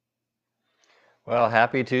Well,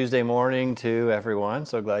 happy Tuesday morning to everyone.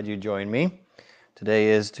 So glad you joined me. Today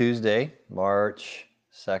is Tuesday, March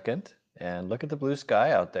 2nd, and look at the blue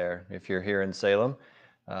sky out there. If you're here in Salem,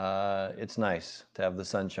 it's nice to have the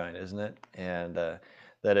sunshine, isn't it? And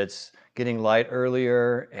that it's getting light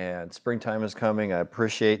earlier and springtime is coming. I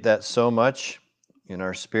appreciate that so much in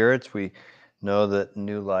our spirits. We know that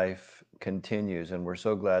new life continues, and we're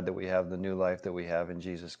so glad that we have the new life that we have in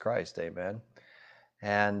Jesus Christ. Amen.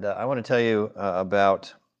 And I want to tell you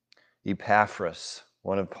about Epaphras,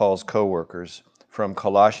 one of Paul's co-workers, from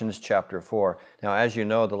Colossians chapter 4. Now, as you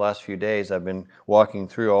know, the last few days I've been walking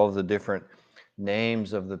through all of the different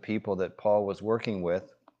names of the people that Paul was working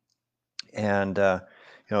with. And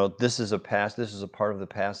this is a part of the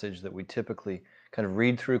passage that we typically kind of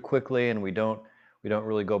read through quickly, and we don't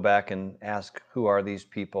really go back and ask who are these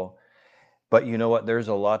people. But you know what? There's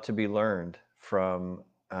a lot to be learned from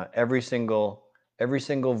every single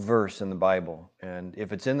verse in the Bible. And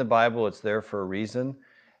if it's in the Bible, it's there for a reason.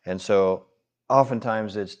 And so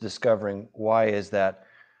oftentimes it's discovering, why is that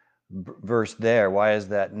verse there? Why is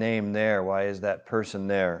that name there? Why is that person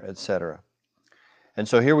there? Etc. And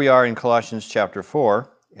so here we are in Colossians chapter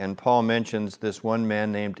 4, and Paul mentions this one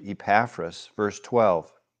man named Epaphras, verse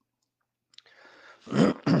 12.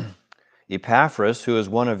 Epaphras, who is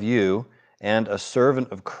one of you and a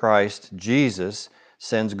servant of Christ Jesus,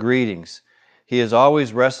 sends greetings. He is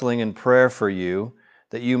always wrestling in prayer for you,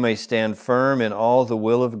 that you may stand firm in all the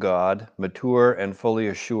will of God, mature and fully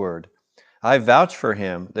assured. I vouch for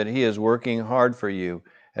him that he is working hard for you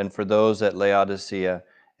and for those at Laodicea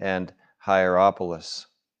and Hierapolis.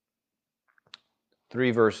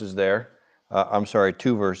 Two verses,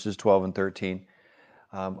 12 and 13,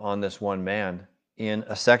 on this one man, in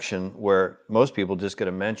a section where most people just get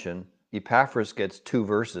a mention. Epaphras gets 2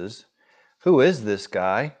 verses. Who is this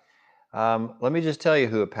guy? Let me just tell you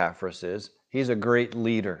who Epaphras is. He's a great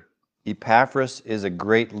leader. Epaphras is a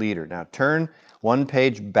great leader. Now turn one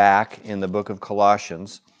page back in the book of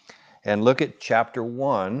Colossians and look at chapter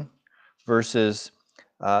 1, verses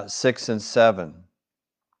 6 and 7.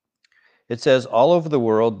 It says, all over the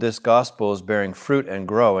world this gospel is bearing fruit and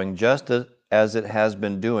growing, just as it has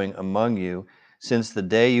been doing among you since the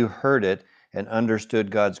day you heard it and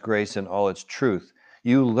understood God's grace in all its truth.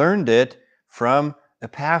 You learned it from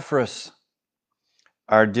Epaphras,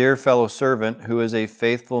 our dear fellow servant, who is a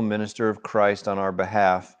faithful minister of Christ on our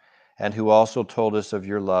behalf, and who also told us of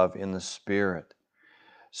your love in the Spirit.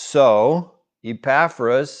 So,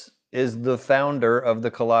 Epaphras is the founder of the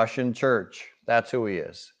Colossian church. That's who he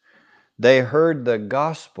is. They heard the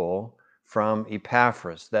gospel from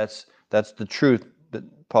Epaphras. That's the truth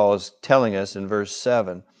that Paul is telling us in verse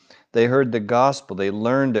 7. They heard the gospel. They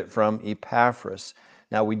learned it from Epaphras.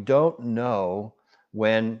 Now, we don't know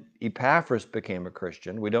when Epaphras became a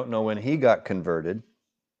Christian. We don't know when he got converted.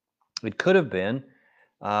 It could have been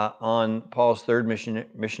on Paul's third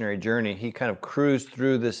missionary journey. He kind of cruised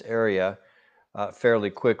through this area fairly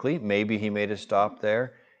quickly. Maybe he made a stop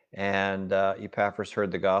there, and Epaphras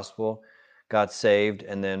heard the gospel, got saved,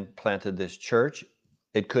 and then planted this church.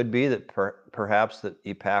 It could be that perhaps that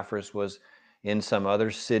Epaphras was in some other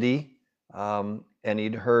city, and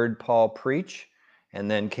he'd heard Paul preach, and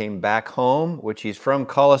then came back home, which he's from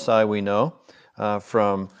Colossae, we know,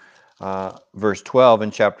 from verse 12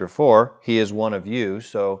 in chapter 4. He is one of you,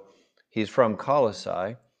 so he's from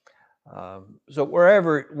Colossae. So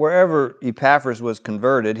wherever Epaphras was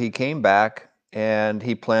converted, he came back and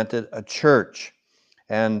he planted a church.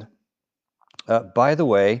 And by the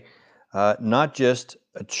way, not just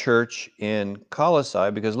a church in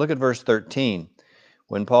Colossae, because look at verse 13.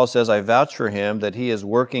 When Paul says, I vouch for him that he is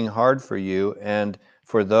working hard for you and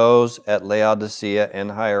for those at Laodicea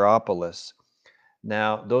and Hierapolis.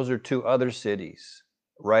 Now, those are 2 other cities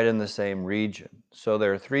right in the same region. So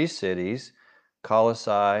there are 3 cities,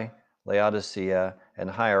 Colossae, Laodicea, and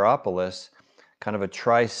Hierapolis, kind of a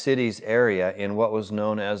Tri-Cities area in what was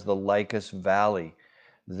known as the Lycus Valley,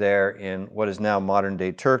 there in what is now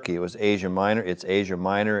modern-day Turkey. It was Asia Minor, it's Asia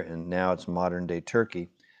Minor, and now it's modern-day Turkey.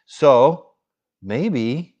 So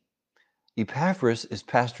maybe Epaphras is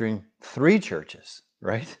pastoring 3 churches,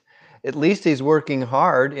 right? At least he's working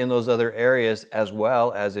hard in those other areas as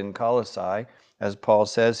well as in Colossae, as Paul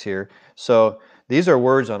says here. So these are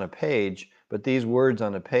words on a page, but these words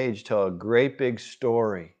on a page tell a great big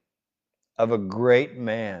story of a great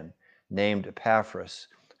man named Epaphras,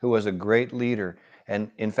 who was a great leader. And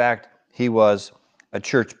in fact, he was a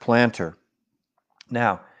church planter.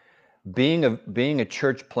 Now, being a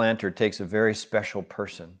church planter takes a very special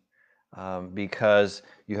person, because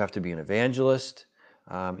you have to be an evangelist,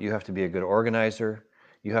 you have to be a good organizer,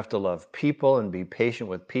 You have to love people and be patient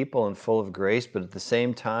with people and full of grace, but at the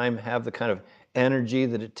same time have the kind of energy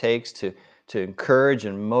that it takes to encourage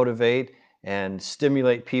and motivate and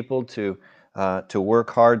stimulate people to work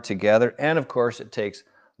hard together. And of course, it takes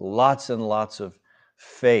lots and lots of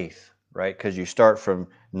faith, right? Because you start from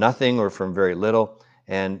nothing or from very little,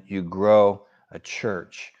 and you grow a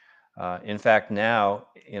church. In fact, now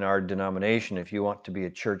in our denomination, if you want to be a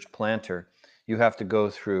church planter, you have to go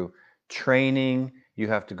through training, you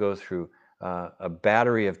have to go through a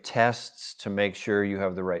battery of tests to make sure you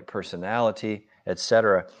have the right personality,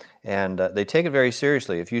 etc. And they take it very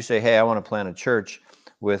seriously. If you say, hey, I want to plant a church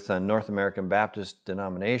with a North American Baptist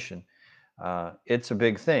denomination, it's a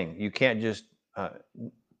big thing. You can't just,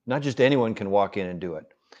 not just anyone can walk in and do it.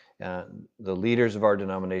 The leaders of our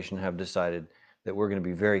denomination have decided that we're going to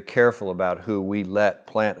be very careful about who we let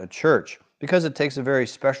plant a church because it takes a very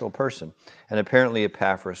special person. And apparently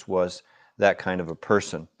Epaphras was that kind of a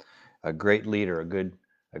person, a great leader,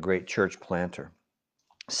 a great church planter.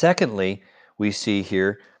 Secondly, we see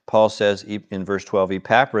here, Paul says in verse 12,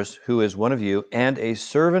 Epaphras, who is one of you and a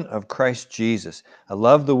servant of Christ Jesus. I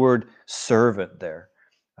love the word servant there.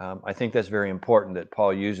 I think that's very important that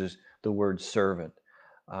Paul uses the word servant,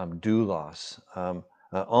 doulos,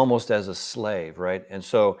 almost as a slave, right? And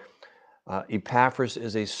so Epaphras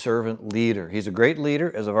is a servant leader. He's a great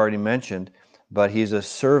leader, as I've already mentioned, but he's a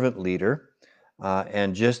servant leader.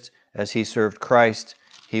 And just as he served Christ,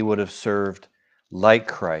 he would have served like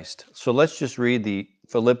Christ. So let's just read the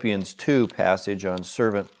Philippians 2 passage on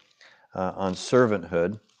servanthood.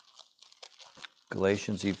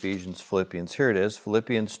 Galatians, Ephesians, Philippians. Here it is,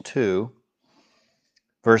 Philippians 2,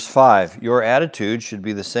 verse 5. Your attitude should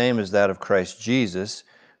be the same as that of Christ Jesus,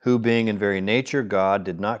 who being in very nature God,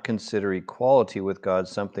 did not consider equality with God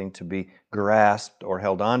something to be grasped or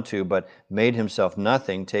held on to, but made himself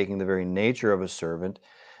nothing, taking the very nature of a servant,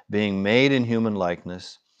 being made in human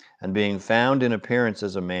likeness, and being found in appearance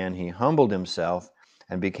as a man, he humbled himself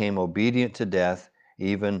and became obedient to death,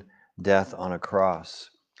 even death on a cross.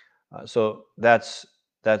 So that's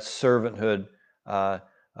servanthood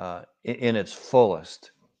in its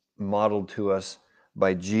fullest, modeled to us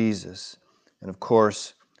by Jesus. And of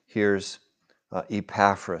course, here's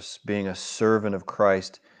Epaphras being a servant of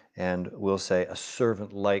Christ, and we'll say a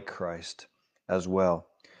servant like Christ as well.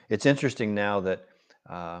 It's interesting now that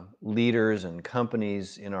leaders and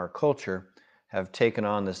companies in our culture have taken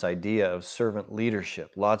on this idea of servant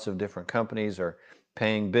leadership. Lots of different companies are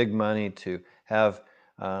paying big money to have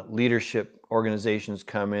leadership organizations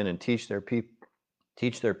come in and teach their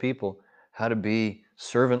people how to be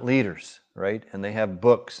servant leaders, right? And they have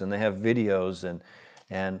books and they have videos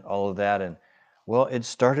and all of that. And well, it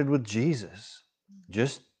started with Jesus.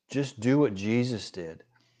 Just do what Jesus did.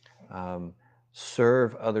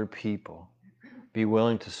 Serve other people. Be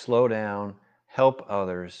willing to slow down, help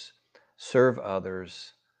others, serve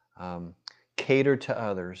others, cater to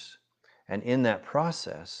others, and in that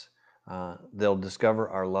process, they'll discover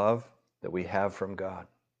our love that we have from God.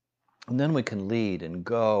 And then we can lead and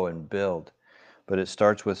go and build. But it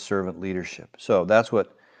starts with servant leadership. So that's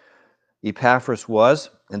what Epaphras was.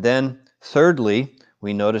 And then, thirdly,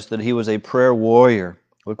 we notice that he was a prayer warrior.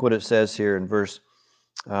 Look what it says here in verse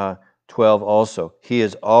 12 also. He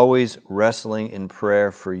is always wrestling in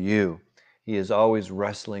prayer for you. He is always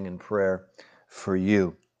wrestling in prayer for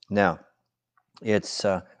you. Now,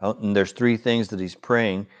 and there's three things that he's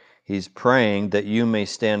praying. He's praying that you may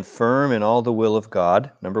stand firm in all the will of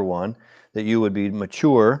God, number one, that you would be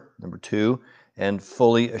mature, number two, and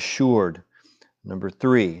fully assured, number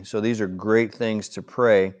three. So these are great things to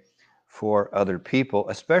pray for other people,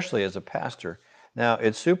 especially as a pastor. Now,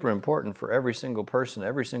 it's super important for every single person,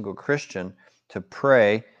 every single Christian, to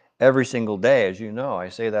pray every single day. As you know, I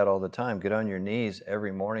say that all the time. Get on your knees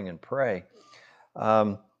every morning and pray.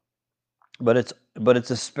 But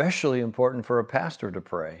it's especially important for a pastor to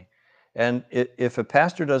pray. And if a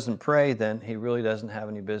pastor doesn't pray, then he really doesn't have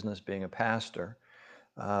any business being a pastor.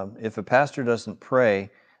 If a pastor doesn't pray,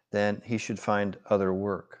 then he should find other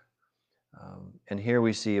work. And here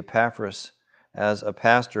we see Epaphras, as a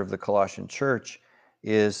pastor of the Colossian church,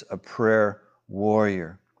 is a prayer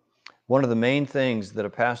warrior. One of the main things that a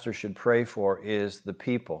pastor should pray for is the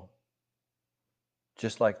people.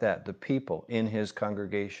 Just like that, the people in his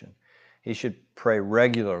congregation. He should pray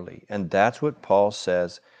regularly, and that's what Paul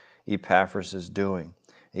says Epaphras is doing.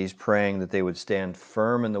 He's praying that they would stand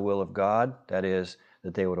firm in the will of God, that is,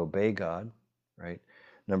 that they would obey God, right?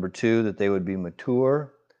 Number two, that they would be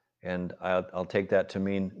mature, and I'll take that to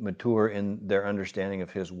mean mature in their understanding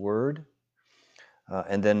of His Word.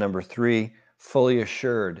 And then number three, fully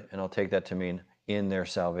assured, and I'll take that to mean in their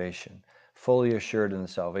salvation. fully assured in the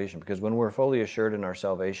salvation. Because when we're fully assured in our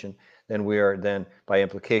salvation, then we are then, by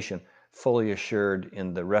implication, fully assured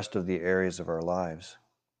in the rest of the areas of our lives.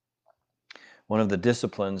 One of the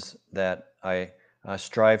disciplines that I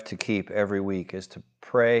strive to keep every week is to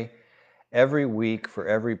pray every week for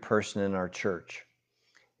every person in our church,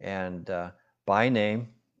 and by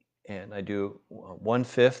name. And I do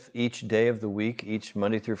 1/5 each day of the week, each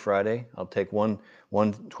Monday through Friday. I'll take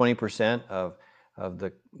 20% of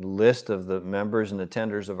the list of the members and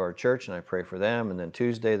attenders of our church, and I pray for them. And then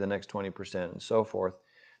Tuesday, the next 20%, and so forth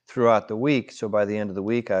throughout the week. So by the end of the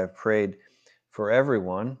week, I've prayed for every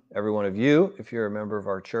one of you, if you're a member of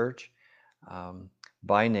our church,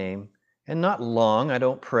 by name, and not long. I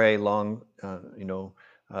don't pray long,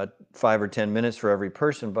 5 or 10 minutes for every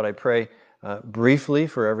person, but I pray briefly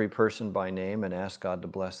for every person by name and ask God to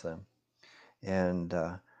bless them. And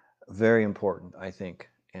very important, I think.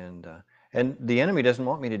 And the enemy doesn't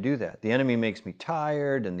want me to do that. The enemy makes me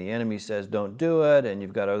tired, and the enemy says, don't do it, and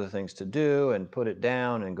you've got other things to do, and put it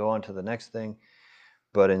down and go on to the next thing.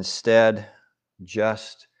 But instead,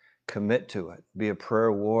 just commit to it. Be a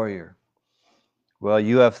prayer warrior. Well,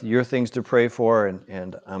 you have your things to pray for,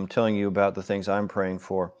 and I'm telling you about the things I'm praying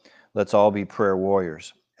for. Let's all be prayer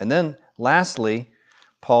warriors. And then lastly,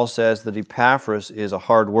 Paul says that Epaphras is a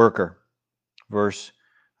hard worker. Verse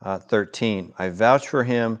 13, I vouch for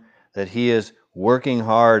him that he is working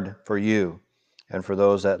hard for you and for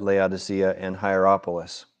those at Laodicea and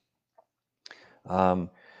Hierapolis.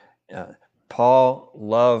 Paul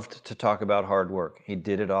loved to talk about hard work. He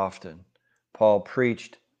did it often. Paul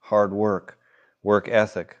preached hard work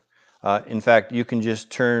ethic. In fact, you can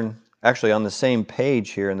just turn, actually on the same page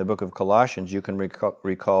here in the book of Colossians, you can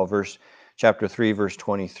recall chapter 3, verse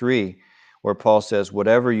 23, where Paul says,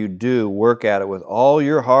 whatever you do, work at it with all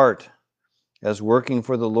your heart, as working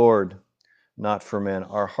for the Lord, not for men.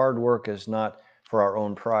 Our hard work is not for our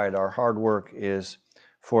own pride. Our hard work is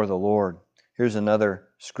for the Lord. Here's another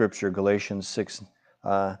scripture, Galatians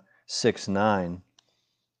 6:9,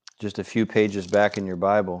 just a few pages back in your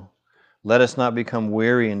Bible. Let us not become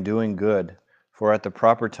weary in doing good, for at the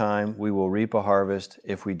proper time we will reap a harvest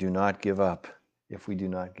if we do not give up. If we do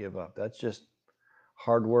not give up. That's just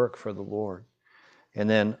hard work for the Lord. And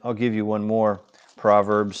then I'll give you one more,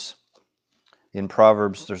 Proverbs. In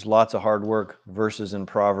Proverbs, there's lots of hard work verses in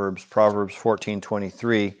Proverbs. Proverbs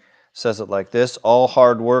 14:23 says it like this, all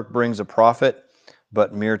hard work brings a profit,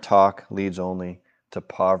 but mere talk leads only to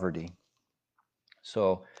poverty.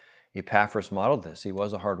 So Epaphras modeled this. He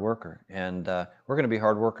was a hard worker. And we're going to be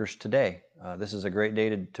hard workers today. This is a great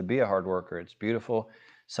day to be a hard worker. It's beautiful,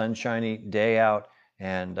 sunshiny day out.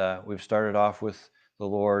 And we've started off with the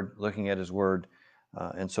Lord, looking at His Word.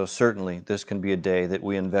 And so certainly this can be a day that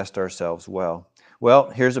we invest ourselves well. Well,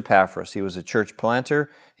 here's Epaphras. He was a church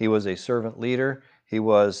planter. He was a servant leader. He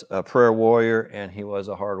was a prayer warrior. And he was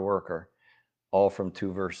a hard worker. All from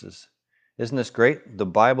 2 verses. Isn't this great? The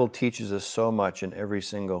Bible teaches us so much in every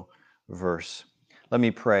single verse. Let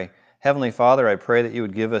me pray. Heavenly Father, I pray that you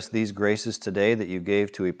would give us these graces today that you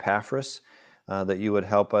gave to Epaphras, that you would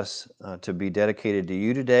help us to be dedicated to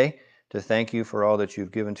you today, to thank you for all that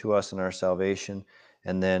you've given to us in our salvation,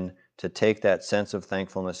 and then to take that sense of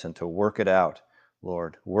thankfulness and to work it out,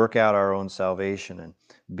 Lord. Work out our own salvation and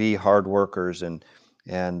be hard workers and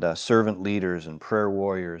servant leaders and prayer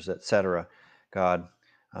warriors, etc. God,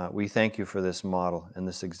 we thank you for this model and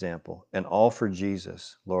this example, and all for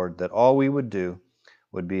Jesus, Lord, that all we would do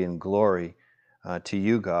would be in glory to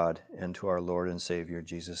you, God, and to our Lord and Savior,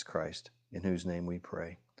 Jesus Christ, in whose name we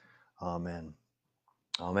pray. Amen.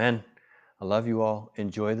 Amen. I love you all.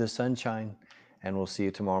 Enjoy the sunshine, and we'll see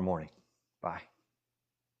you tomorrow morning. Bye.